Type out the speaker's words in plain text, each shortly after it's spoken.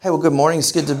Hey, well, good morning.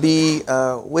 It's good to be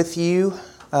with you.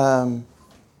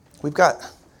 We've got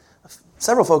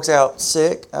several folks out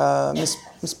sick.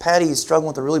 Miss Patty is struggling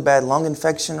with a really bad lung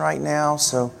infection right now,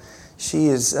 so she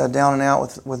is down and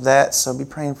out with that. So be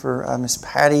praying for Miss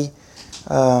Patty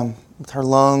with her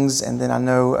lungs. And then I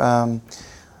know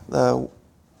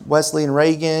Wesley and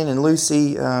Reagan and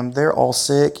Lucy, they're all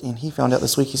sick. And he found out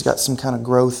this week he's got some kind of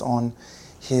growth on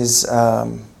his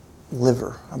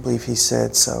liver, I believe he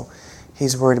said. So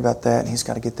he's worried about that, and he's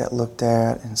got to get that looked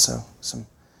at, and so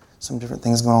some different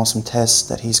things going on, some tests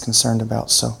that he's concerned about.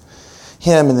 So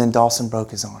him, and then Dawson broke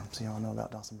his arm. So you all know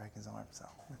about Dawson breaking his arm. So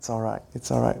it's all right.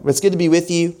 It's all right. But it's good to be with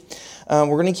you. We're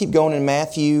going to keep going in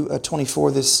Matthew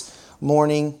 24 this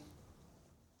morning.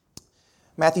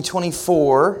 Matthew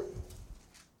 24.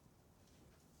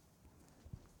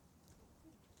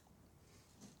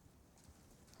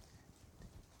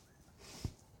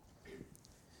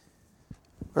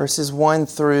 Verses 1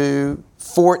 through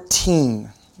 14.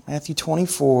 Matthew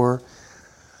 24,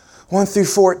 1 through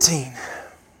 14.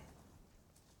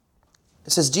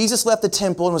 It says, Jesus left the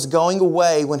temple and was going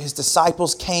away when his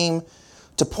disciples came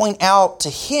to point out to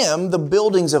him the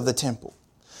buildings of the temple.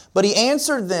 But he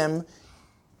answered them,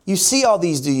 "You see all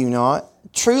these, do you not?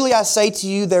 Truly I say to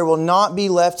you, there will not be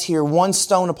left here one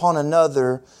stone upon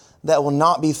another that will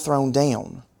not be thrown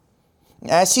down."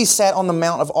 As he sat on the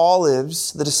Mount of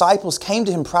Olives, the disciples came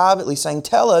to him privately, saying,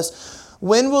 "Tell us,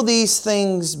 when will these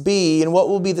things be, and what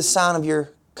will be the sign of your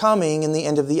coming and the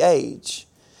end of the age?"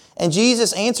 And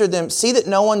Jesus answered them, "See that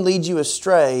no one leads you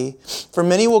astray, for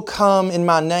many will come in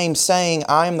my name, saying,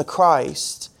 'I am the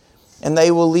Christ,' and they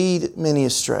will lead many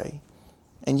astray.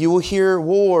 And you will hear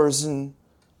wars and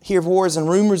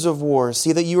rumors of wars.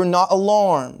 See that you are not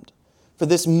alarmed, for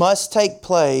this must take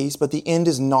place, but the end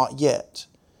is not yet.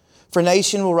 For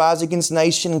nation will rise against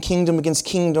nation and kingdom against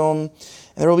kingdom, and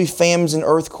there will be famines and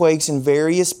earthquakes in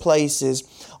various places.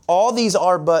 All these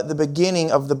are but the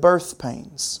beginning of the birth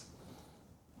pains.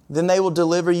 Then they will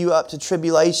deliver you up to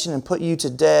tribulation and put you to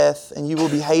death, and you will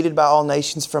be hated by all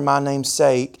nations for my name's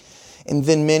sake. And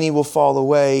then many will fall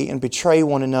away and betray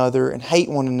one another and hate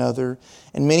one another,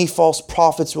 and many false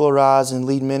prophets will arise and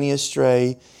lead many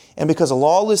astray. And because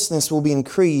lawlessness will be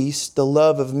increased, the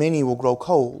love of many will grow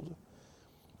cold.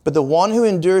 But the one who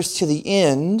endures to the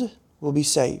end will be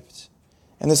saved.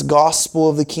 And this gospel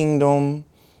of the kingdom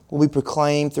will be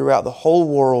proclaimed throughout the whole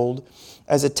world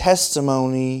as a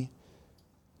testimony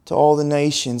to all the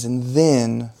nations, and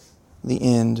then the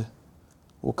end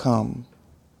will come."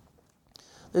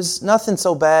 There's nothing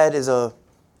so bad as a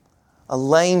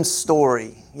lame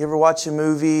story. You ever watch a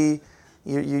movie,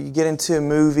 you get into a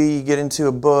movie, you get into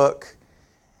a book,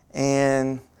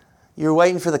 and you're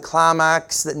waiting for the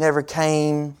climax that never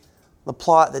came, the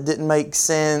plot that didn't make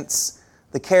sense,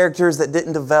 the characters that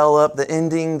didn't develop, the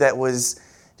ending that was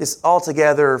just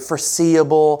altogether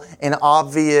foreseeable and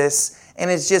obvious,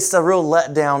 and it's just a real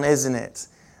letdown, isn't it?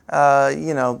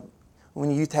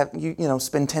 When you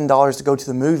spend $10 to go to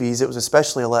the movies, it was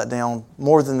especially a letdown.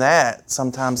 More than that,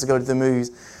 sometimes, to go to the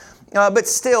movies. But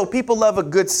still, people love a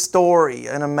good story,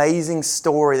 an amazing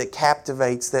story that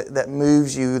captivates, that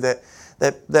moves you,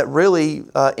 that really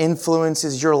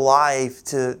influences your life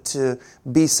to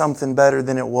be something better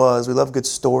than it was. We love good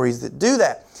stories that do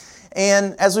that.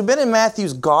 And as we've been in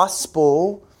Matthew's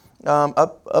Gospel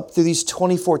up through these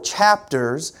 24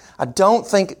 chapters, I don't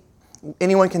think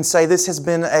anyone can say this has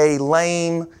been a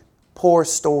lame, poor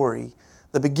story.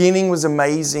 The beginning was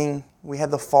amazing. We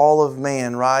had the fall of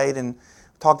man, right? And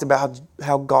talked about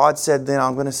how God said then,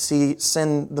 "I'm going to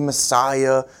send the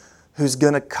Messiah who's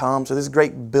going to come." So this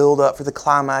great build-up for the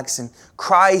climax. And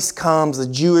Christ comes, the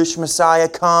Jewish Messiah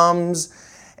comes,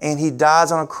 and He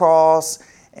dies on a cross,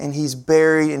 and He's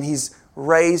buried, and He's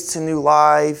raised to new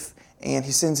life, and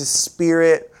He sends His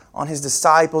Spirit on His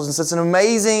disciples. And so it's an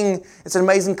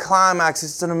amazing climax.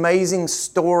 It's an amazing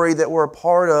story that we're a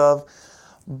part of.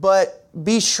 But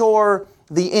be sure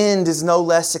the end is no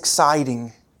less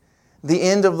exciting. The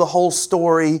end of the whole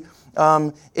story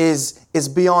is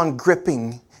beyond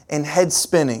gripping and head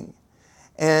spinning.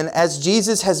 And as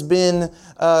Jesus has been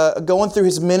going through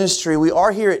His ministry, we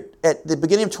are here at the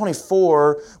beginning of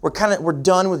 24. We're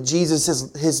done with Jesus,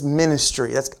 his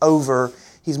ministry. That's over.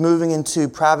 He's moving into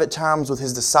private times with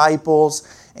His disciples,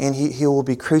 and he will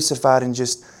be crucified in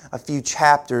just a few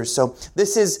chapters. So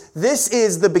this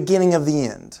is the beginning of the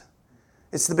end.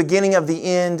 It's the beginning of the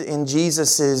end in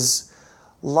Jesus'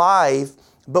 life.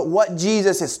 But what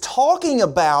Jesus is talking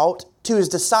about to His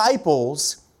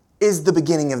disciples is the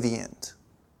beginning of the end.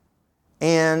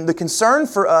 And the concern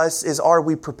for us is, are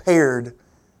we prepared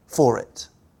for it?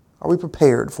 Are we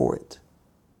prepared for it?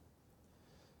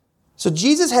 So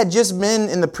Jesus had just been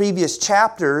in the previous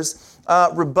chapters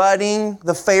rebutting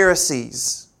the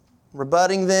Pharisees,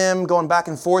 rebutting them, going back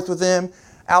and forth with them,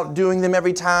 outdoing them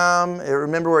every time.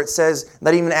 Remember where it says they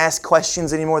didn't even ask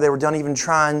questions anymore. They were done even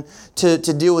trying to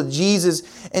deal with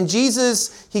Jesus. And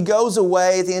Jesus, He goes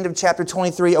away at the end of chapter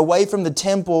 23, away from the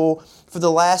temple for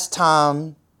the last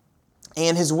time.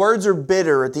 And His words are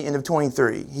bitter at the end of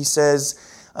 23. He says,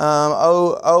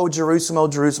 oh,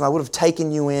 Jerusalem, I would have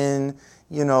taken you in,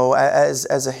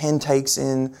 as a hen takes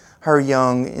in her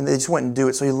young. And they just wouldn't do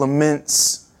it. So He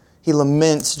laments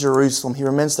Jerusalem. He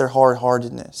laments their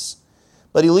hard-heartedness.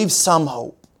 But He leaves some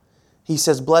hope. He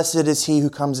says, blessed is he who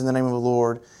comes in the name of the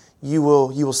Lord. You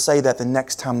will say that the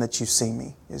next time that you see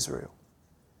me, Israel.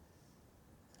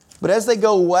 But as they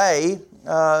go away,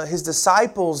 His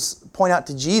disciples point out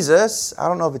to Jesus, I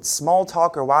don't know if it's small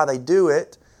talk or why they do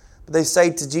it, but they say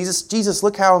to Jesus, Jesus,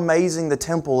 look how amazing the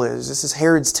temple is. This is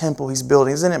Herod's temple he's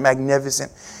building. Isn't it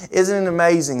magnificent? Isn't it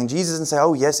amazing? And Jesus doesn't say,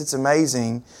 oh yes, it's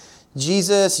amazing.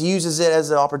 Jesus uses it as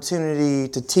an opportunity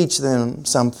to teach them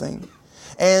something.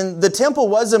 And the temple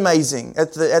was amazing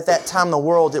at that time in the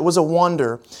world. It was a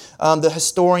wonder. The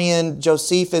historian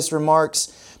Josephus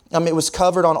remarks, it was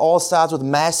covered on all sides with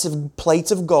massive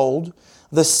plates of gold.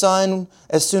 The sun,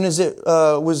 as soon as it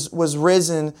was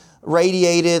risen,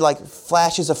 radiated like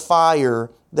flashes of fire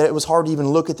that it was hard to even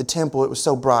look at the temple. It was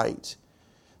so bright.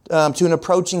 To an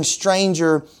approaching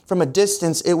stranger from a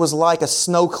distance, it was like a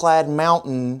snow-clad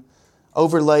mountain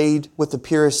overlaid with the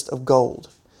purest of gold.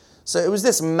 So it was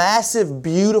this massive,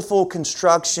 beautiful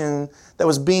construction that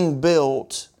was being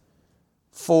built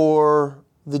for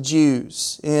the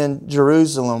Jews in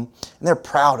Jerusalem. And they're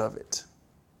proud of it.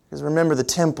 Because remember, the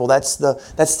temple, that's the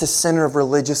center of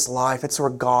religious life. It's where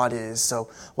God is. So,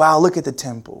 wow, look at the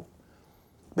temple.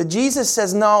 But Jesus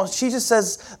says, no, Jesus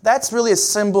says, that's really a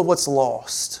symbol of what's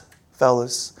lost,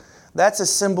 fellas. That's a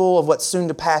symbol of what's soon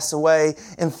to pass away.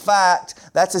 In fact,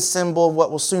 that's a symbol of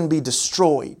what will soon be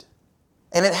destroyed.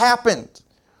 And it happened.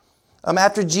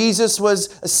 After Jesus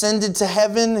was ascended to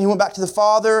heaven, He went back to the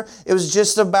Father. It was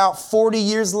just about 40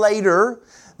 years later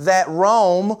that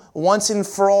Rome, once and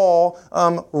for all,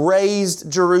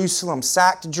 razed Jerusalem,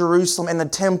 sacked Jerusalem and the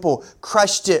temple,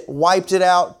 crushed it, wiped it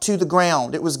out to the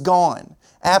ground. It was gone.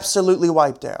 Absolutely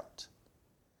wiped out.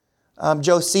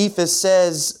 Josephus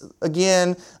says,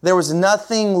 again, there was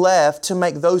nothing left to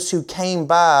make those who came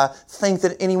by think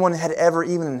that anyone had ever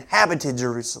even inhabited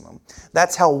Jerusalem.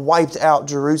 That's how wiped out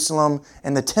Jerusalem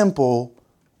and the temple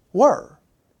were.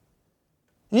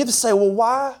 And you have to say, well,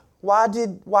 why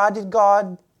did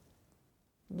God,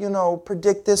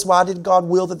 predict this? Why did God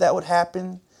will that would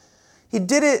happen? He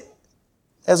did it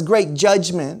as great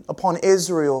judgment upon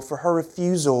Israel for her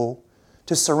refusal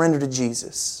to surrender to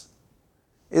Jesus.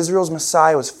 Israel's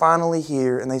Messiah was finally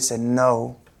here, and they said,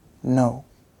 no.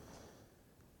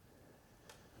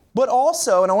 But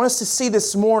also, and I want us to see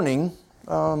this morning,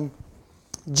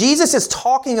 Jesus is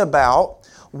talking about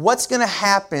what's going to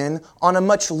happen on a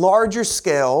much larger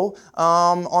scale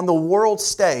on the world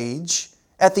stage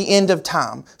at the end of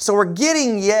time. So we're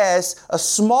getting, yes, a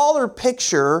smaller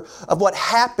picture of what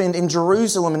happened in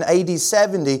Jerusalem in AD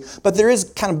 70, but there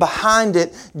is kind of behind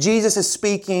it, Jesus is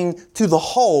speaking to the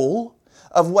whole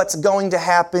of what's going to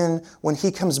happen when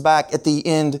He comes back at the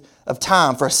end of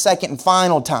time for a second and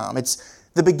final time. It's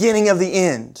the beginning of the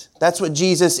end. That's what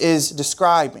Jesus is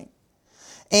describing.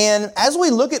 And as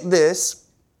we look at this,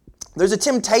 there's a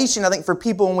temptation, I think, for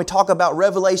people when we talk about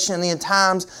Revelation and the end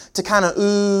times to kind of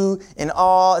ooh and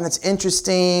awe, and it's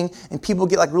interesting, and people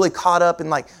get really caught up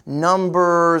in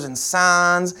numbers and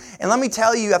signs. And let me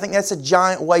tell you, I think that's a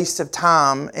giant waste of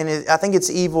time, and I think it's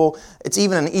evil. It's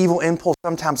even an evil impulse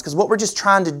sometimes, because what we're just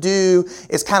trying to do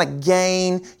is kind of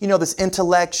gain, this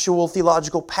intellectual,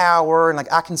 theological power, and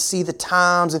I can see the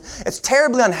times. And it's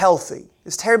terribly unhealthy.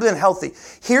 It's terribly unhealthy.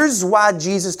 Here's why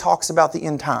Jesus talks about the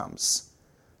end times.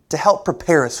 To help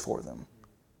prepare us for them.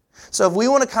 So if we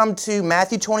want to come to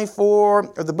Matthew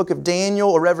 24 or the book of Daniel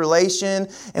or Revelation,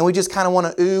 and we just kind of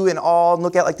want to ooh and awe and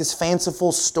look at this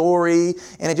fanciful story,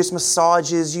 and it just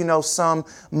massages, some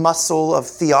muscle of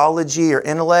theology or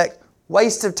intellect,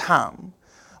 waste of time.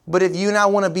 But if you and I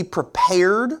want to be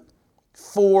prepared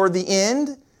for the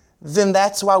end, then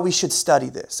that's why we should study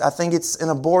this. I think it's an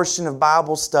abortion of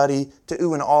Bible study to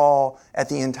ooh and awe at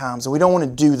the end times. And we don't want to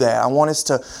do that. I want us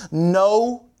to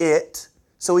know it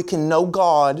so we can know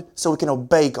God, so we can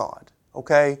obey God.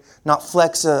 Okay? Not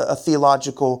flex a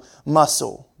theological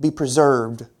muscle. Be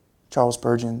preserved, Charles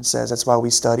Spurgeon says. That's why we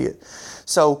study it.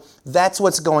 So that's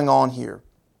what's going on here.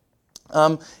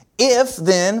 If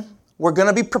then we're going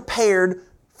to be prepared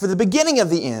for the beginning of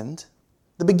the end,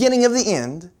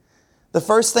 The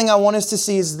first thing I want us to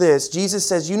see is this. Jesus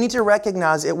says you need to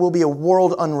recognize it will be a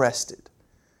world unrested.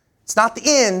 It's not the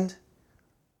end.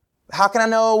 How can I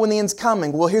know when the end's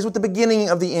coming? Well, here's what the beginning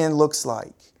of the end looks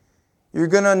like. You're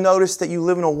going to notice that you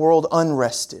live in a world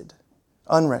unrested.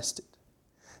 Unrested.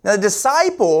 Now, the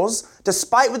disciples,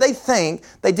 despite what they think,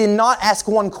 they did not ask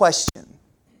one question.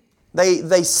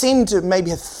 They seem to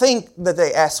maybe think that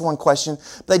they asked one question,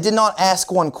 but they did not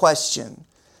ask one question.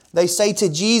 They say to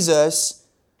Jesus,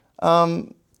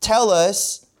 tell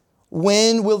us,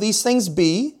 when will these things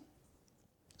be?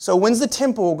 So when's the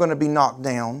temple going to be knocked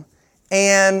down?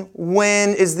 And when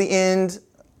is the end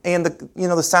and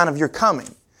the sign of your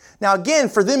coming? Now again,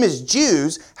 for them as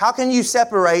Jews, how can you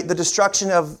separate the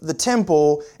destruction of the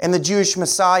temple and the Jewish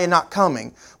Messiah not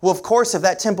coming? Well, of course, if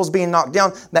that temple's being knocked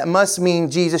down, that must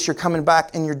mean, Jesus, you're coming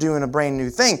back and you're doing a brand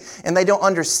new thing. And they don't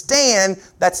understand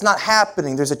that's not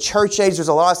happening. There's a church age, there's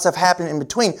a lot of stuff happening in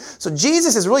between. So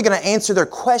Jesus is really going to answer their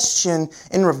question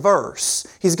in reverse.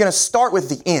 He's going to start with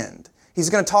the end. He's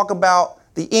going to talk about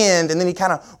the end, and then he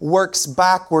kind of works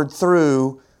backward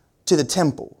through to the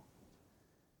temple.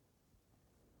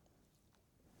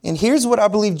 And here's what I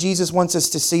believe Jesus wants us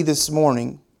to see this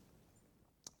morning.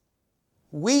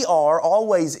 We are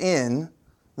always in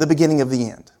the beginning of the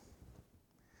end.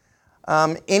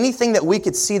 Anything that we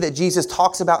could see that Jesus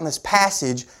talks about in this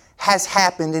passage has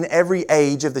happened in every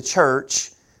age of the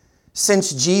church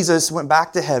since Jesus went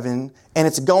back to heaven, and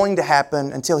it's going to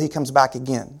happen until He comes back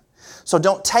again. So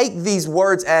don't take these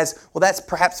words as, well, that's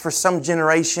perhaps for some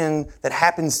generation that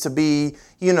happens to be,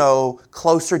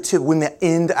 closer to when the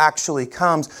end actually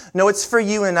comes. No, it's for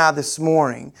you and I this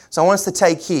morning. So I want us to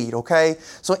take heed, okay?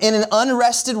 So in an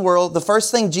unrested world, the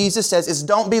first thing Jesus says is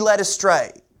don't be led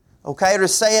astray, okay? Or to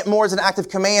say it more as an act of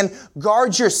command,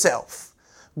 guard yourself.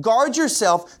 Guard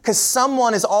yourself because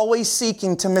someone is always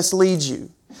seeking to mislead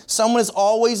you. Someone is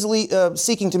always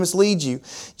seeking to mislead you.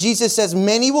 Jesus says,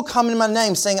 many will come in my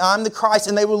name saying, I'm the Christ,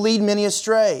 and they will lead many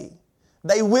astray.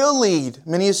 They will lead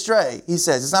many astray, he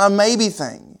says. It's not a maybe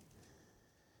thing.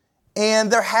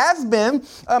 And there have been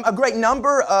a great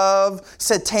number of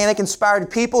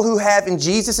satanic-inspired people who have, in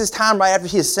Jesus' time, right after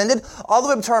He ascended, all the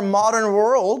way up to our modern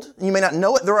world, and you may not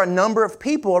know it, there are a number of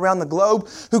people around the globe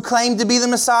who claim to be the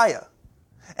Messiah.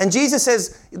 And Jesus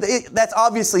says, that's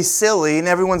obviously silly, and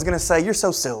everyone's going to say, you're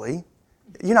so silly.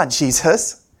 You're not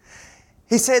Jesus.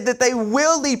 He said that they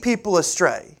will lead people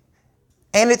astray.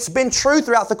 And it's been true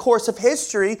throughout the course of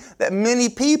history that many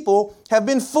people have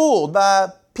been fooled by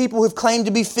people who've claimed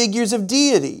to be figures of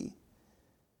deity.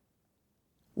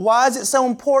 Why is it so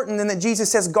important then that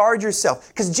Jesus says, guard yourself?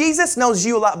 Because Jesus knows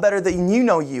you a lot better than you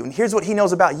know you. And here's what He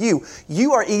knows about you.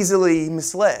 You are easily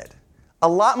misled. A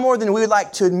lot more than we would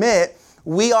like to admit.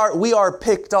 We are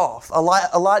picked off a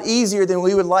lot easier than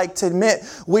we would like to admit.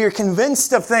 We are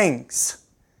convinced of things.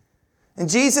 And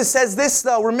Jesus says this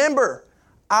though, remember,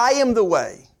 I am the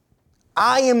way.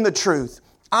 I am the truth.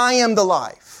 I am the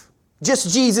life.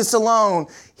 Just Jesus alone.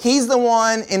 He's the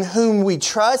one in whom we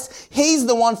trust. He's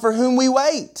the one for whom we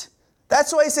wait.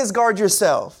 That's why He says guard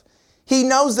yourself. He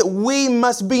knows that we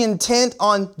must be intent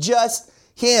on just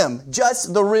Him,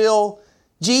 just the real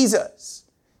Jesus.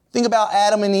 Think about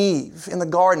Adam and Eve in the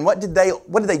garden. What did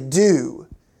they do?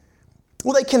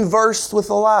 Well, they conversed with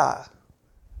the lie.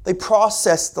 They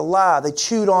processed the lie. They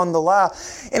chewed on the lie.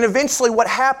 And eventually what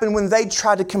happened when they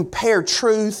tried to compare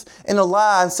truth and a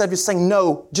lie instead of just saying,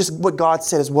 no, just what God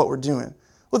said is what we're doing?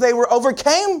 Well, they were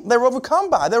overcome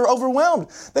by it. They were overwhelmed.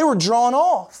 They were drawn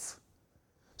off.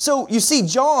 So you see,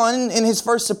 John in his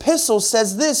first epistle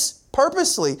says this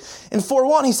purposely. In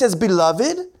 4:1, he says,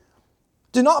 Beloved,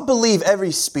 do not believe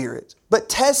every spirit, but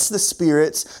test the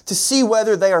spirits to see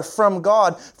whether they are from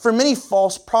God. For many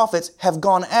false prophets have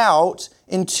gone out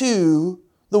into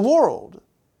the world.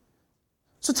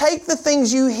 So take the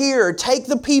things you hear, take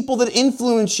the people that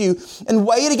influence you and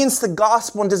weigh it against the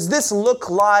gospel. And does this look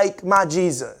like my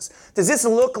Jesus? Does this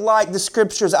look like the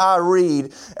scriptures I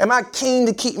read? Am I keen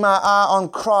to keep my eye on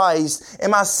Christ?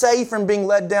 Am I safe from being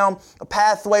led down a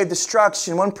pathway of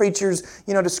destruction? One preacher's,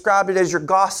 described it as your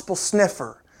gospel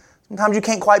sniffer. Sometimes you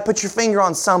can't quite put your finger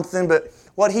on something, but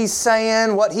what he's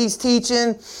saying, what he's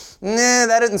teaching,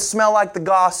 that doesn't smell like the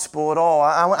gospel at all.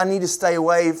 I need to stay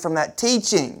away from that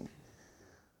teaching.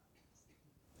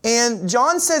 And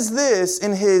John says this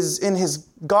in his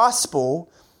gospel,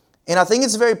 and I think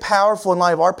it's very powerful in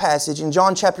light of our passage. In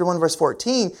John chapter 1, verse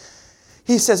 14,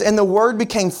 he says, And the Word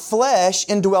became flesh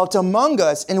and dwelt among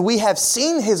us, and we have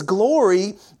seen His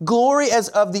glory, glory as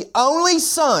of the only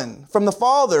Son from the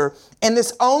Father. And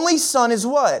this only Son is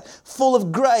what? Full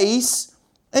of grace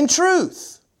and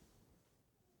truth.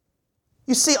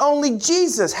 You see, only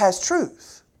Jesus has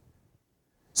truth.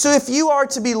 So if you are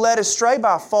to be led astray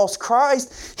by a false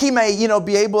Christ, he may,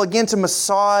 be able again to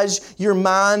massage your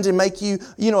mind and make you,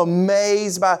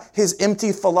 amazed by his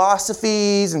empty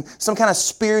philosophies and some kind of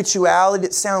spirituality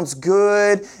that sounds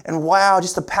good. And wow,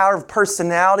 just the power of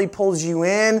personality pulls you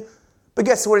in. But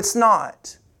guess what? It's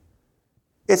not.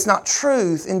 It's not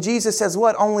truth. And Jesus says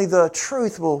what? Only the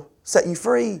truth will set you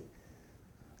free.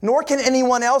 Nor can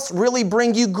anyone else really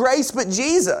bring you grace but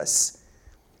Jesus.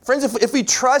 Friends, if we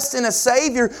trust in a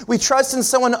Savior, we trust in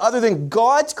someone other than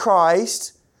God's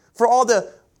Christ for all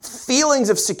the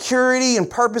feelings of security and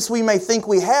purpose we may think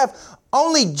we have.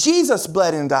 Only Jesus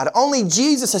bled and died. Only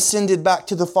Jesus ascended back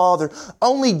to the Father.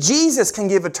 Only Jesus can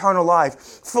give eternal life.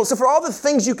 So for all the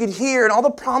things you could hear and all the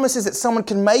promises that someone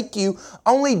can make you,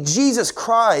 only Jesus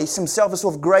Christ Himself is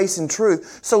full of grace and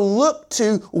truth. So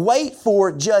wait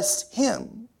for just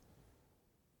Him.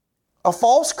 A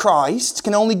false Christ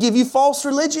can only give you false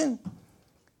religion.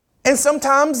 And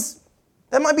sometimes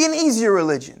that might be an easier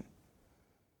religion.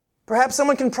 Perhaps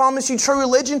someone can promise you true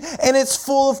religion and it's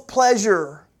full of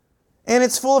pleasure. And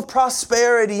it's full of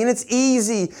prosperity. And it's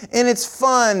easy. And it's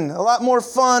fun. A lot more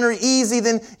fun or easy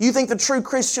than you think the true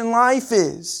Christian life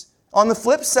is. On the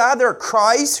flip side, there are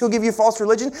Christs who'll give you false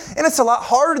religion. And it's a lot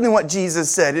harder than what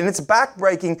Jesus said. And it's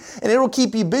backbreaking. And it'll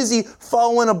keep you busy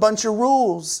following a bunch of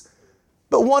rules.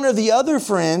 But one or the other,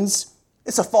 friends,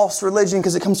 it's a false religion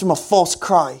because it comes from a false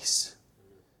Christ.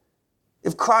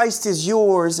 If Christ is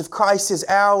yours, if Christ is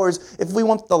ours, if we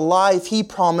want the life He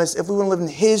promised, if we want to live in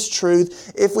His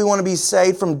truth, if we want to be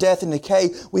saved from death and decay,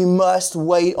 we must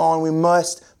we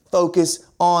must focus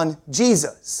on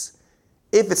Jesus.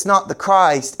 If it's not the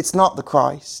Christ, it's not the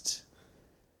Christ.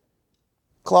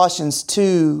 Colossians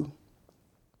 2,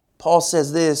 Paul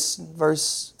says this,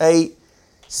 verse 8,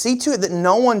 "See to it that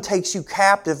no one takes you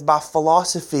captive by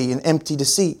philosophy and empty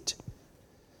deceit,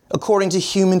 according to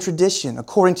human tradition,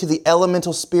 according to the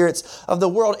elemental spirits of the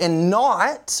world, and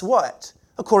not," what?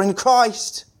 "According to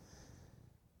Christ."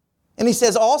 And he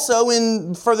says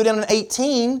also further down in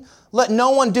 18, "Let no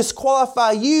one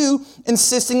disqualify you,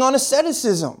 insisting on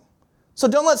asceticism." So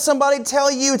don't let somebody tell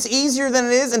you it's easier than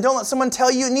it is, and don't let someone tell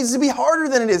you it needs to be harder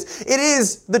than it is. It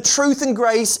is the truth and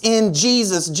grace in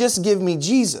Jesus. Just give me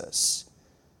Jesus.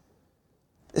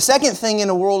 The second thing in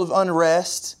a world of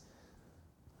unrest,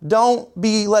 don't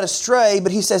be led astray,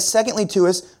 but he says secondly to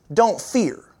us, don't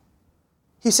fear.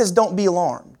 He says don't be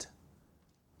alarmed,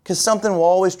 because something will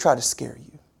always try to scare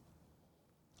you.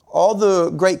 All the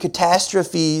great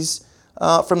catastrophes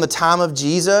from the time of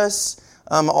Jesus,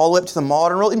 all the way up to the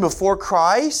modern world, even before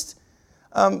Christ,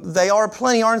 they are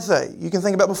plenty, aren't they? You can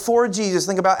think about before Jesus.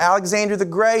 Think about Alexander the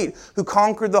Great, who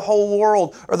conquered the whole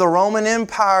world, or the Roman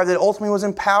Empire that ultimately was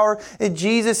in power at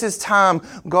Jesus' time.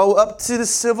 Go up to the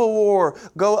Civil War.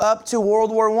 Go up to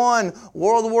World War I,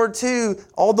 World War II,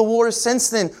 all the wars since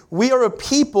then. We are a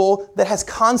people that has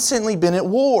constantly been at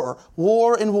war.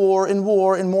 War and war and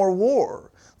war and more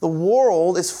war. The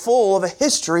world is full of a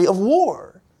history of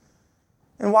war.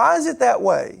 And why is it that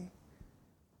way?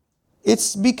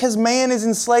 It's because man is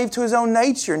enslaved to his own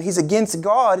nature and he's against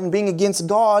God. And being against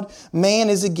God, man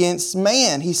is against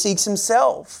man. He seeks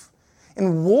himself.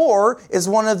 And war is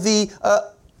one of the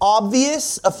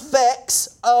obvious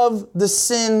effects of the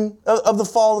sin, of the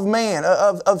fall of man,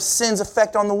 of sin's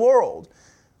effect on the world.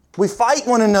 We fight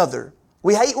one another.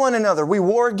 We hate one another. We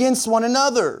war against one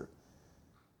another.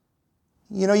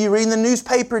 You know, you read in the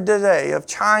newspaper today of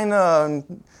China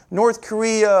and North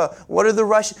Korea, what are the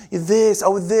Russians, this,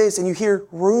 and you hear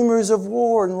rumors of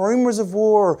war and rumors of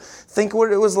war. Think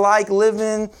what it was like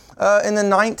living in the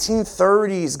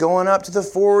 1930s, going up to the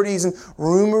 40s, and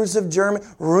rumors of Germany,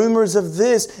 rumors of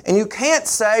this. And you can't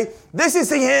say, this is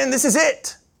the end, this is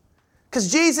it.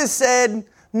 Because Jesus said,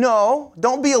 no,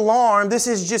 don't be alarmed, this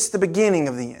is just the beginning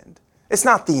of the end. It's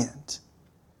not the end.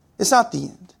 It's not the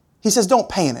end. He says, don't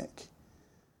panic.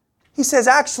 He says,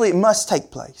 actually, it must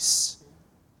take place.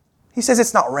 He says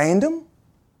it's not random.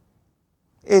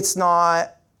 It's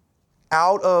not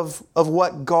out of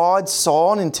what God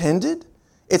saw and intended.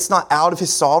 It's not out of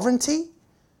His sovereignty.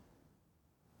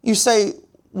 You say,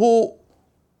 well,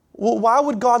 why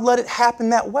would God let it happen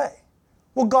that way?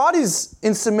 Well, God is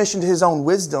in submission to His own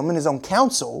wisdom and His own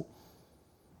counsel.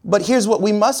 But here's what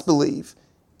we must believe.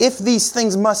 If these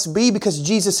things must be because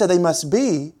Jesus said they must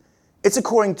be, it's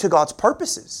according to God's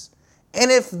purposes. And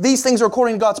if these things are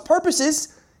according to God's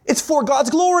purposes, it's for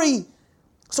God's glory.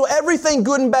 So everything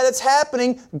good and bad that's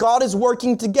happening, God is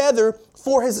working together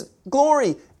for His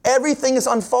glory. Everything is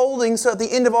unfolding, so at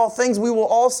the end of all things, we will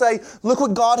all say, look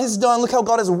what God has done. Look how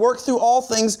God has worked through all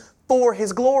things for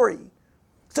His glory.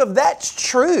 So if that's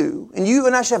true, and you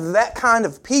and I should have that kind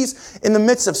of peace in the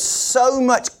midst of so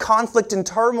much conflict and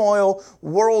turmoil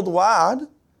worldwide,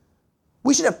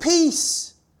 we should have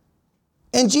peace.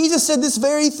 And Jesus said this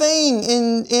very thing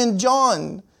in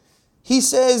John. He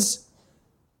says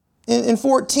in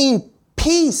 14,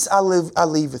 peace I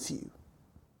leave with you.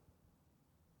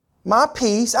 My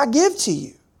peace I give to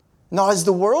you. Not as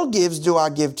the world gives do I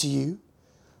give to you.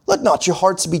 Let not your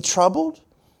hearts be troubled,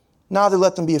 neither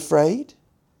let them be afraid.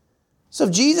 So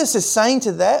if Jesus is saying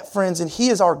to that, friends, and He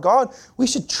is our God, we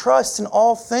should trust in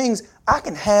all things. I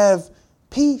can have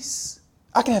peace.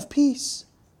 I can have peace.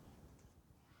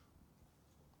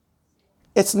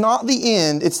 It's not the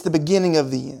end, it's the beginning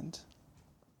of the end.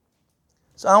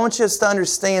 So I want you to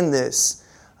understand this.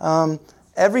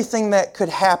 Everything that could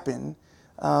happen,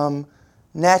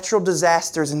 natural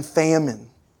disasters and famine.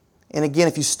 And again,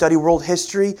 if you study world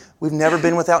history, we've never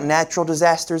been without natural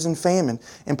disasters and famine.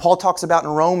 And Paul talks about in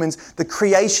Romans, the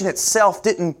creation itself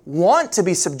didn't want to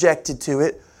be subjected to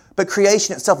it, but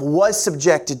creation itself was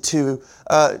subjected to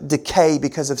decay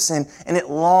because of sin, and it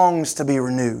longs to be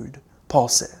renewed, Paul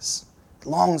says. It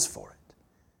longs for it.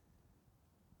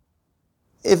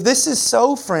 If this is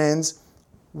so, friends,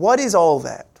 what is all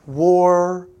that?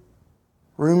 War,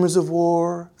 rumors of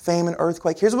war, famine,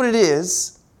 earthquake. Here's what it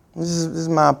is. This is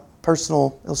my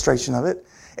personal illustration of it.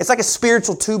 It's like a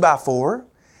spiritual 2x4,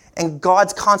 and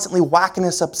God's constantly whacking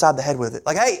us upside the head with it.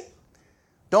 Like, hey,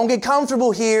 don't get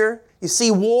comfortable here. You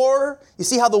see war? You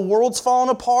see how the world's falling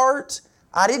apart?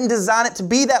 I didn't design it to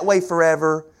be that way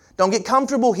forever. Don't get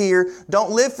comfortable here.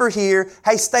 Don't live for here.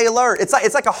 Hey, stay alert. It's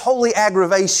like a holy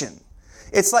aggravation.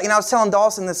 It's like, and I was telling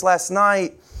Dawson this last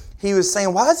night, he was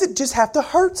saying, why does it just have to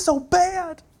hurt so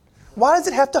bad? Why does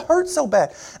it have to hurt so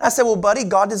bad? I said, well, buddy,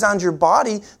 God designed your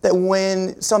body that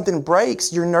when something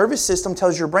breaks, your nervous system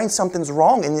tells your brain something's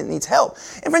wrong and it needs help.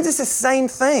 And friends, it's the same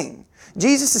thing.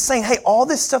 Jesus is saying, hey, all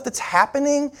this stuff that's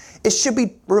happening, it should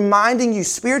be reminding you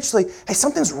spiritually, hey,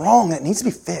 something's wrong and it needs to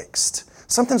be fixed.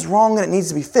 Something's wrong and it needs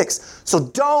to be fixed. So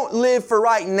don't live for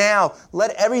right now.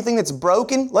 Let everything that's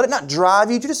broken, let it not drive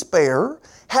you to despair.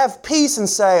 Have peace and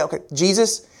say, okay,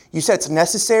 Jesus, you said it's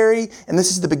necessary, and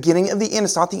this is the beginning of the end.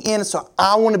 It's not the end, so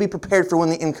I want to be prepared for when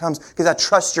the end comes because I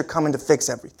trust you're coming to fix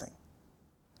everything.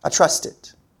 I trust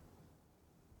it.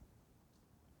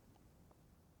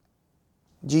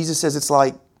 Jesus says it's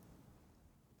like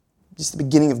just the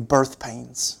beginning of birth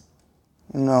pains.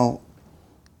 You know,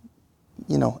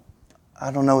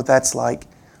 I don't know what that's like.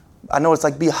 I know it's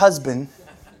like be a husband,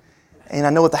 and I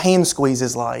know what the hand squeeze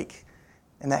is like.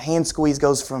 And that hand squeeze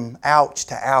goes from ouch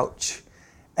to ouch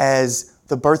as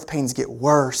the birth pains get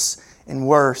worse and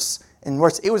worse and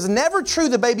worse. It was never true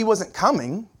the baby wasn't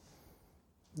coming.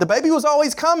 The baby was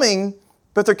always coming,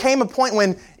 but there came a point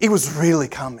when it was really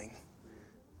coming.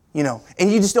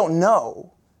 And you just don't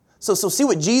know. So see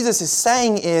what Jesus is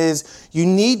saying is you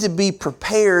need to be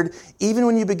prepared even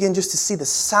when you begin just to see the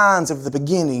signs of the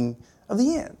beginning of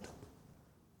the end.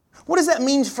 What does that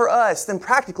mean for us? Then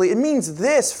practically, it means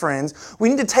this, friends. We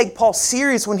need to take Paul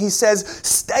serious when he says,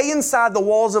 stay inside the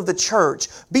walls of the church.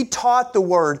 Be taught the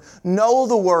Word, know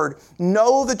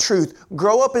the truth,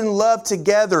 grow up in love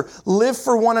together, live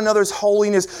for one another's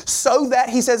holiness, so that,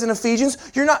 he says in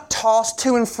Ephesians, you're not tossed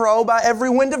to and fro by every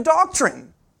wind of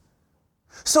doctrine.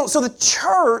 So the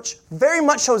church very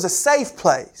much shows a safe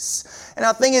place. And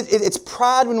I think it's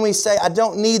pride when we say, I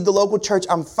don't need the local church,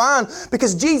 I'm fine.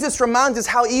 Because Jesus reminds us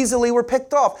how easily we're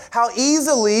picked off. How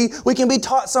easily we can be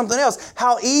taught something else.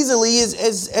 How easily,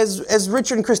 as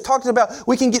Richard and Chris talked about,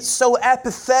 we can get so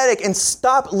apathetic and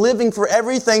stop living for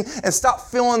everything and stop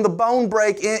feeling the bone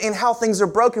break in how things are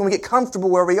broken. We get comfortable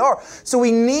where we are. So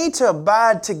we need to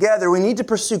abide together. We need to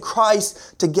pursue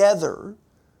Christ together.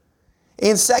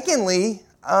 And secondly,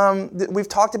 we've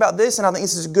talked about this, and I think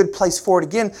this is a good place for it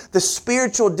again, the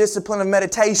spiritual discipline of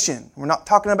meditation. We're not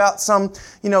talking about some,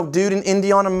 dude in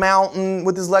India on a mountain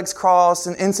with his legs crossed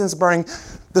and incense burning.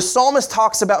 The psalmist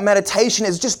talks about meditation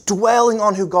as just dwelling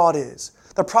on who God is.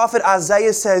 The prophet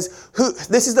Isaiah says,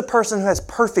 this is the person who has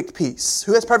perfect peace.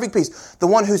 Who has perfect peace? The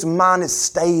one whose mind is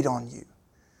stayed on you.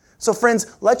 So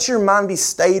friends, let your mind be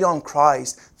stayed on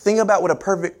Christ. Think about what a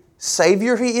perfect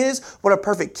Savior He is, what a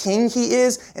perfect King He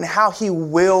is, and how He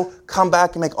will come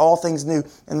back and make all things new.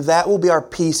 And that will be our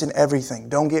peace in everything.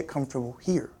 Don't get comfortable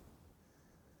here.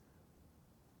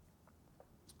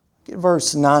 Get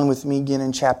verse 9 with me again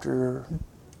in chapter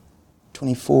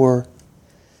 24.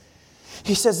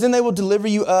 He says, then they will deliver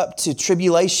you up to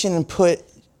tribulation and put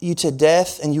you to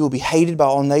death, and you will be hated by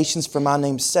all nations for my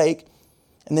name's sake.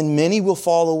 And then many will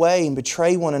fall away and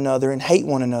betray one another and hate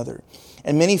one another.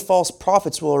 And many false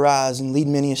prophets will arise and lead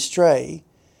many astray.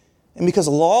 And because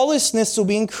lawlessness will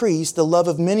be increased, the love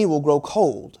of many will grow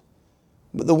cold.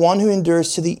 But the one who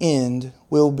endures to the end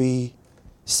will be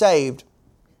saved.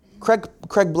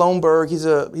 Craig Blomberg, he's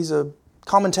a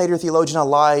commentator, theologian I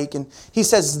like, and he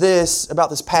says this about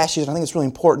this passage, and I think it's really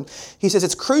important. He says,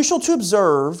 it's crucial to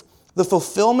observe the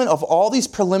fulfillment of all these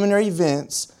preliminary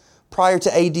events prior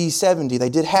to AD 70. They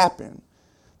did happen.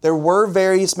 There were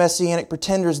various messianic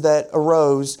pretenders that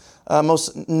arose,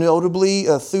 most notably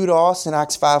Theudas in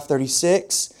Acts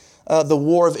 5:36, the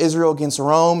war of Israel against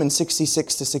Rome in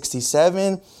 66 to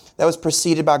 67. That was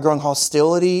preceded by growing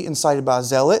hostility incited by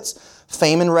zealots.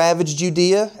 Famine ravaged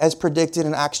Judea, as predicted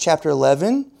in Acts chapter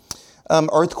 11.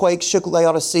 Earthquakes shook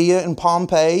Laodicea and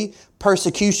Pompeii.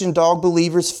 Persecution dogged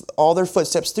believers all their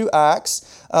footsteps through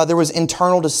Acts. There was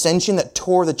internal dissension that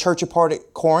tore the church apart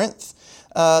at Corinth.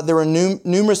 There were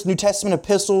numerous New Testament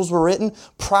epistles were written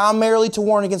primarily to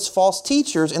warn against false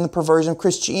teachers and the perversion of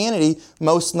Christianity,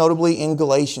 most notably in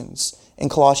Galatians and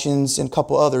Colossians and a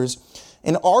couple others.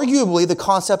 And arguably, the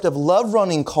concept of love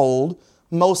running cold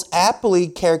most aptly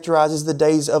characterizes the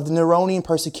days of the Neronian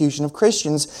persecution of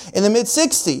Christians in the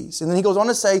mid-60s. And then he goes on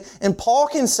to say, and Paul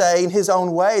can say in his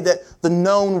own way that the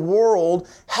known world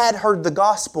had heard the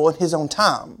gospel in his own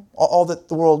time, all that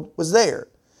the world was there.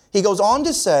 He goes on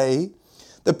to say,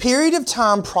 the period of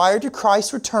time prior to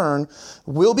Christ's return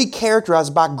will be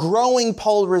characterized by growing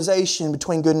polarization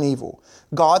between good and evil.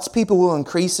 God's people will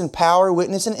increase in power,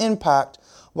 witness, and impact,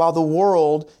 while the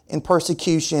world in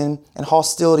persecution and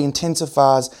hostility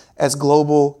intensifies as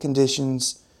global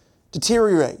conditions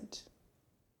deteriorate.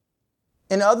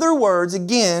 In other words,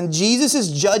 again,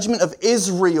 Jesus' judgment of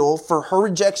Israel for her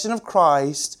rejection of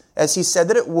Christ, as he said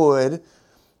that it would,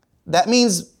 that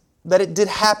means that it did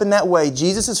happen that way.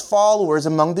 Jesus' followers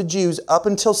among the Jews up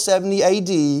until 70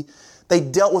 AD, they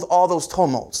dealt with all those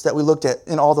tumults that we looked at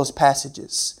in all those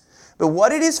passages. But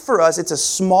what it is for us, it's a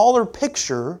smaller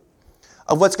picture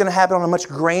of what's going to happen on a much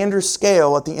grander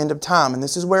scale at the end of time. And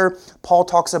this is where Paul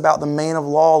talks about the man of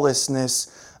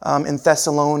lawlessness in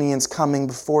Thessalonians coming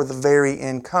before the very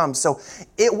end comes. So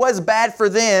it was bad for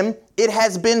them. It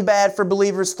has been bad for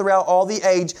believers throughout all the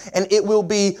age, and it will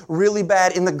be really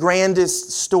bad in the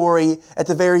grandest story at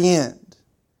the very end.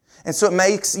 And so it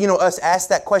makes, us ask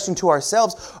that question to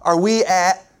ourselves, are we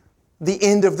at the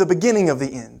end of the beginning of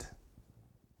the end?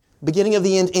 Beginning of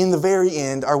the end in the very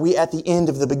end, are we at the end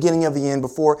of the beginning of the end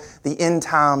before the end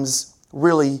times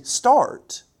really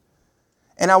start?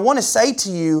 And I want to say to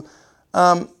you,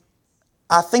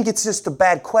 I think it's just a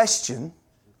bad question,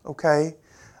 okay?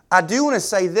 I do want to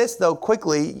say this, though,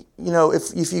 quickly.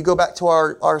 If you go back to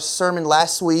our sermon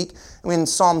last week in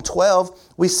Psalm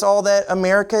 12, we saw that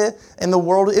America and the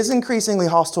world is increasingly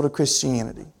hostile to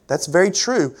Christianity. That's very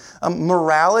true.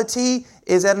 Morality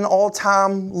is at an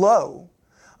all-time low.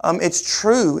 It's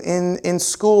true in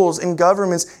schools, in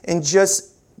governments, in just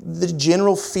the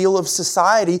general feel of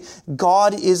society.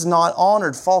 God is not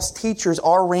honored. False teachers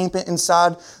are rampant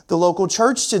inside the local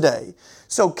church today.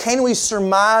 So can we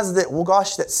surmise that,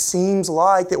 that seems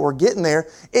like that we're getting there?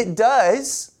 It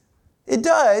does. It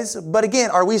does. But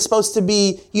again, are we supposed to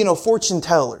be, fortune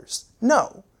tellers?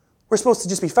 No. We're supposed to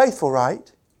just be faithful,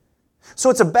 right?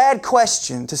 So it's a bad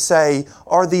question to say,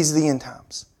 are these the end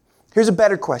times? Here's a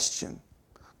better question.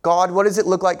 God, what does it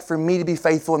look like for me to be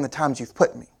faithful in the times you've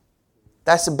put me?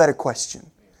 That's a better question.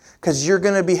 Because you're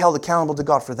going to be held accountable to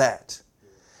God for that.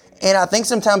 And I think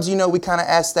sometimes, we kind of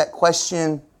ask that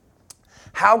question,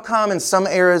 how come in some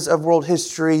eras of world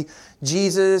history,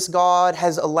 God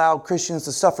has allowed Christians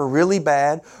to suffer really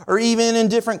bad, or even in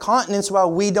different continents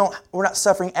while we're not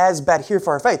suffering as bad here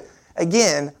for our faith?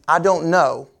 Again, I don't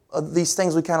know. These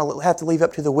things we kind of have to leave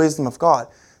up to the wisdom of God.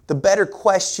 The better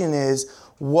question is,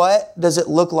 what does it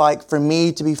look like for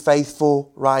me to be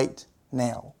faithful right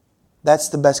now? That's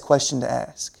the best question to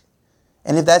ask.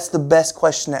 And if that's the best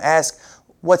question to ask,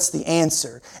 what's the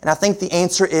answer? And I think the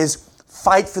answer is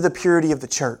fight for the purity of the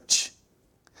church.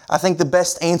 I think the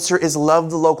best answer is love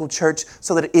the local church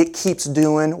so that it keeps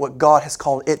doing what God has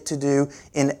called it to do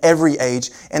in every age.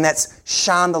 And that's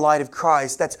shine the light of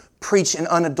Christ. That's preach an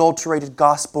unadulterated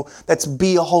gospel. That's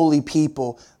be a holy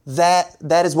people. That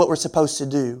is what we're supposed to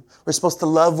do. We're supposed to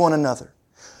love one another.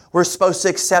 We're supposed to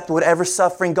accept whatever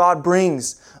suffering God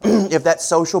brings. If that's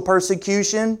social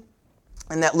persecution,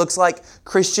 and that looks like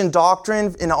Christian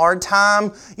doctrine in our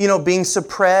time, being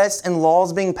suppressed and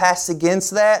laws being passed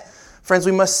against that, friends,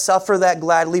 we must suffer that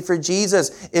gladly for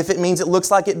Jesus. If it means it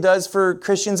looks like it does for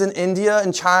Christians in India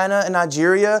and China and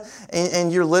Nigeria,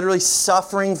 and you're literally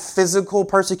suffering physical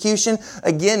persecution,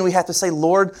 again, we have to say,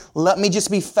 Lord, let me just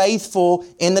be faithful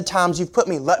in the times you've put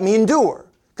me. Let me endure.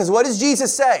 Because what does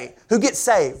Jesus say? Who gets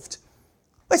saved?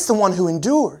 It's the one who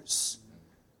endures.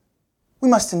 We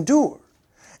must endure.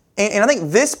 And I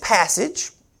think this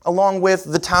passage, along with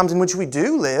the times in which we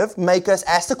do live, make us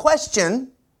ask the question,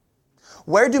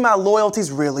 where do my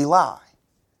loyalties really lie?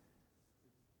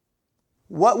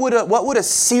 What would a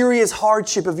serious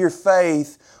hardship of your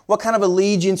faith, what kind of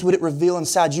allegiance would it reveal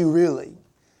inside you really?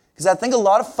 Because I think a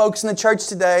lot of folks in the church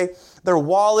today, their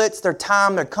wallets, their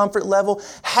time, their comfort level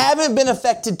haven't been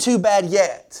affected too bad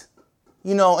yet,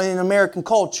 in American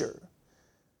culture.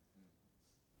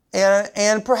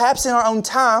 And perhaps in our own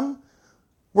time,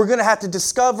 we're going to have to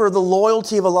discover the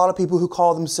loyalty of a lot of people who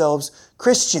call themselves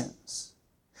Christians.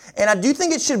 And I do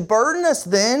think it should burden us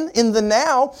then in the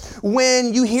now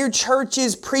when you hear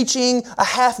churches preaching a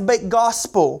half-baked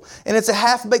gospel. And it's a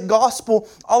half-baked gospel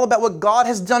all about what God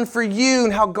has done for you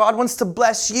and how God wants to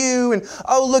bless you. And,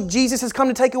 oh, look, Jesus has come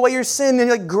to take away your sin. And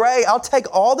you're like, great, I'll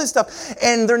take all this stuff.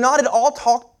 And they're not at all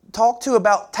talked to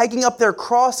about taking up their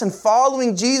cross and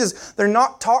following Jesus. They're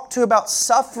not talked to about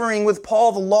suffering with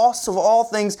Paul, the loss of all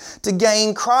things to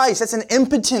gain Christ. That's an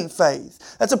impotent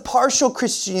faith. That's a partial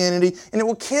Christianity, and it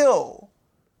will kill.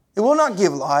 It will not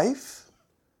give life.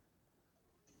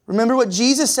 Remember what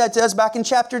Jesus said to us back in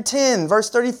chapter 10, verse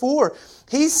 34.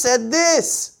 He said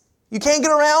this. You can't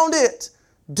get around it.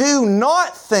 Do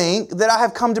not think that I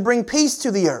have come to bring peace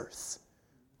to the earth.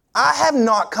 I have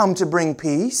not come to bring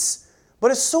peace, but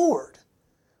a sword.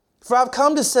 For I've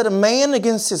come to set a man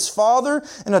against his father,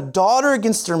 and a daughter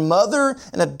against her mother,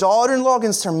 and a daughter-in-law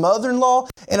against her mother-in-law,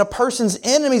 and a person's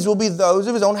enemies will be those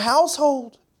of his own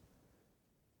household.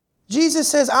 Jesus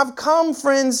says, I've come,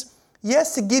 friends,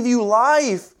 yes, to give you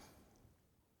life,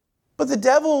 but the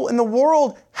devil and the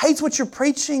world hates what you're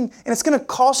preaching, and it's going to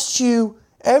cost you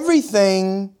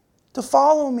everything to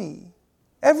follow me.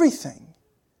 Everything.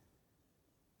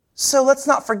 So let's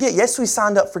not forget, yes, we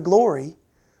signed up for glory,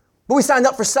 but we signed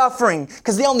up for suffering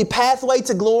because the only pathway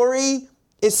to glory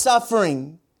is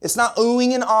suffering. It's not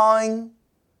oohing and awing.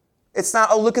 It's not,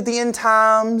 oh, look at the end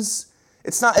times.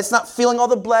 It's not feeling all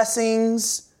the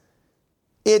blessings.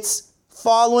 It's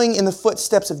following in the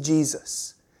footsteps of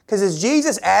Jesus. Because is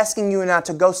Jesus asking you and I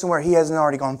to go somewhere He hasn't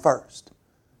already gone first?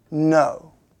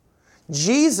 No.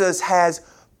 Jesus has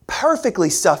perfectly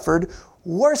suffered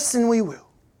worse than we will.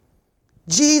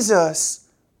 Jesus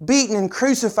beaten and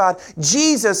crucified.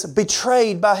 Jesus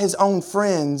betrayed by His own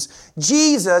friends.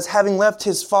 Jesus having left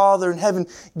His Father in heaven.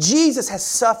 Jesus has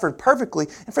suffered perfectly.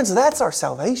 And friends, that's our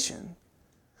salvation.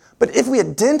 But if we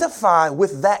identify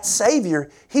with that Savior,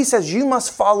 He says, you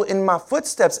must follow in my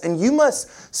footsteps and you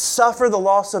must suffer the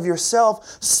loss of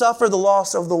yourself, suffer the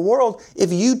loss of the world,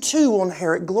 if you too will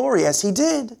inherit glory as He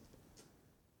did.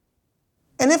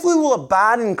 And if we will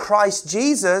abide in Christ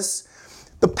Jesus,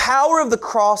 the power of the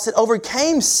cross that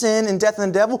overcame sin and death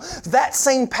and the devil, that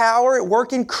same power at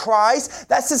work in Christ,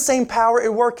 that's the same power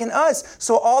at work in us.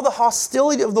 So all the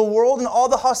hostility of the world and all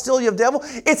the hostility of the devil,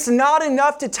 it's not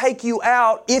enough to take you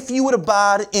out if you would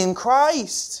abide in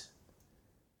Christ.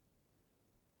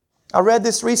 I read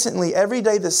this recently. Every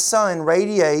day the sun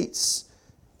radiates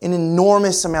an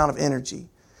enormous amount of energy.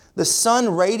 The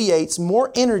sun radiates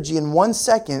more energy in 1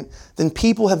 second than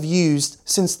people have used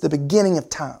since the beginning of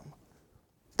time.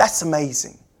 That's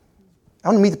amazing. I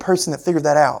want to meet the person that figured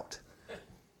that out.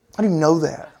 I didn't know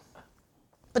that.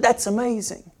 But that's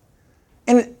amazing.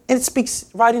 And it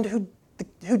speaks right into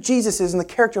who Jesus is and the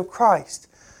character of Christ.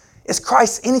 Is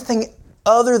Christ anything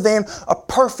other than a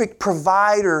perfect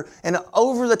provider and an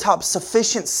over-the-top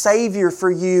sufficient Savior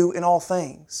for you in all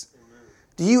things?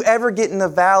 Do you ever get in the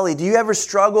valley? Do you ever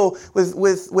struggle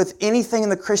with anything in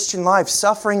the Christian life,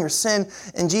 suffering or sin?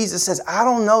 And Jesus says, I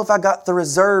don't know if I got the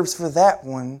reserves for that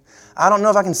one. I don't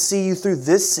know if I can see you through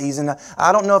this season.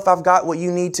 I don't know if I've got what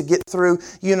you need to get through,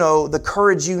 the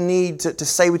courage you need to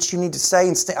say what you need to say.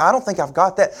 And I don't think I've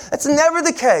got that. That's never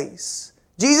the case.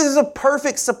 Jesus is a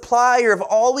perfect supplier of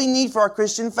all we need for our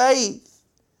Christian faith.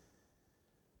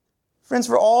 Friends,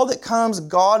 for all that comes,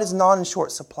 God is not in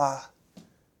short supply.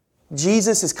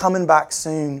 Jesus is coming back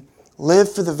soon.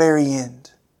 Live for the very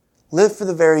end. Live for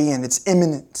the very end. It's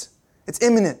imminent. It's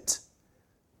imminent.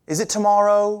 Is it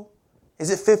tomorrow?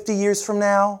 Is it 50 years from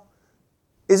now?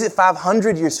 Is it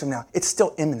 500 years from now? It's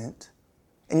still imminent.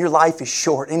 And your life is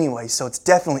short anyway, so it's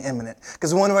definitely imminent.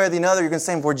 Because one way or the other, you're going to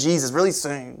stand before Jesus really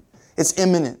soon. It's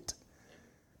imminent.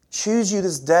 Choose you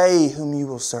this day whom you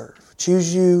will serve.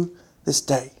 Choose you this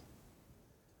day.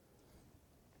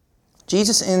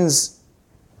 Jesus ends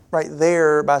right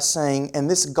there by saying, and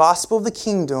this gospel of the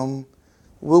kingdom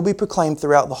will be proclaimed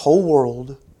throughout the whole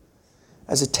world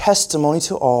as a testimony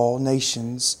to all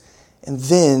nations, and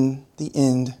then the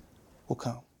end will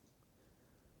come.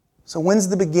 So when's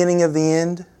the beginning of the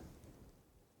end?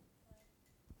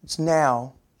 It's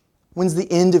now. When's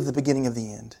the end of the beginning of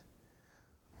the end?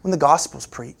 When the gospel's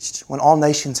preached, when all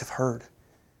nations have heard.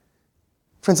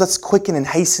 Friends, let's quicken and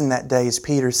hasten that day, as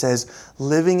Peter says,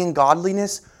 living in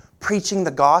godliness, preaching the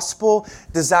gospel,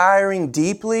 desiring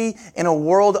deeply in a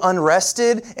world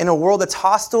unrested, in a world that's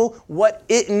hostile. What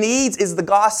it needs is the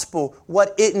gospel.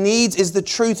 What it needs is the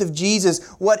truth of Jesus.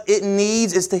 What it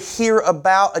needs is to hear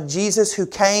about a Jesus who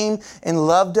came and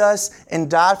loved us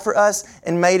and died for us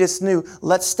and made us new.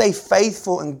 Let's stay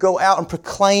faithful and go out and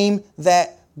proclaim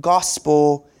that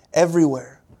gospel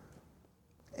everywhere.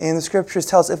 And the Scriptures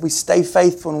tell us if we stay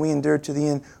faithful and we endure to the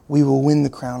end, we will win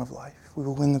the crown of life. We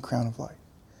will win the crown of life.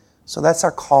 So that's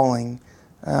our calling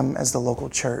as the local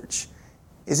church.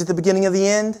 Is it the beginning of the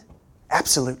end?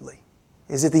 Absolutely.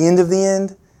 Is it the end of the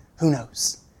end? Who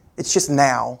knows? It's just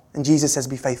now. And Jesus says,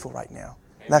 be faithful right now.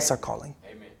 That's our calling.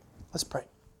 Amen. Let's pray.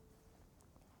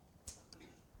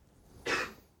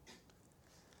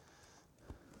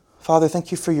 Father, thank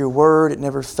you for your word. It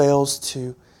never fails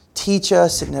to teach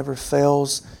us. It never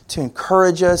fails to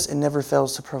encourage us. It never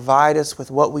fails to provide us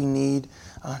with what we need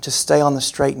to stay on the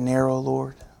straight and narrow,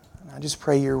 Lord. And I just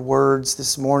pray your words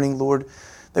this morning, Lord,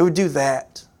 they would do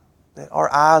that. That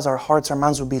our eyes, our hearts, our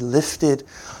minds would be lifted,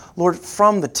 Lord,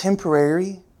 from the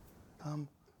temporary,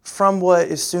 from what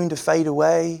is soon to fade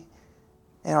away.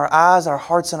 And our eyes, our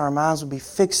hearts, and our minds would be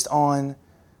fixed on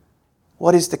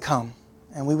what is to come.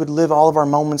 And we would live all of our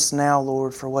moments now,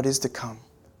 Lord, for what is to come.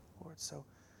 Lord, so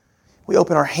we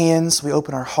open our hands, we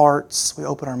open our hearts, we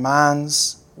open our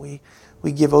minds, we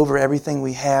give over everything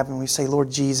we have, and we say,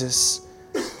 Lord Jesus,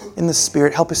 in the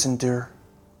Spirit, help us endure.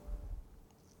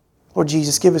 Lord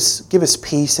Jesus, give us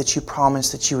peace that you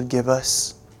promised that you would give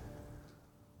us.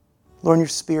 Lord, in your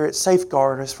Spirit,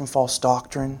 safeguard us from false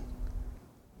doctrine.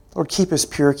 Lord, keep us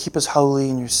pure, keep us holy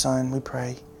in your Son, we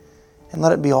pray. And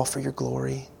let it be all for your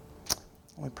glory.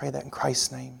 And we pray that in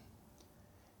Christ's name.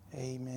 Amen.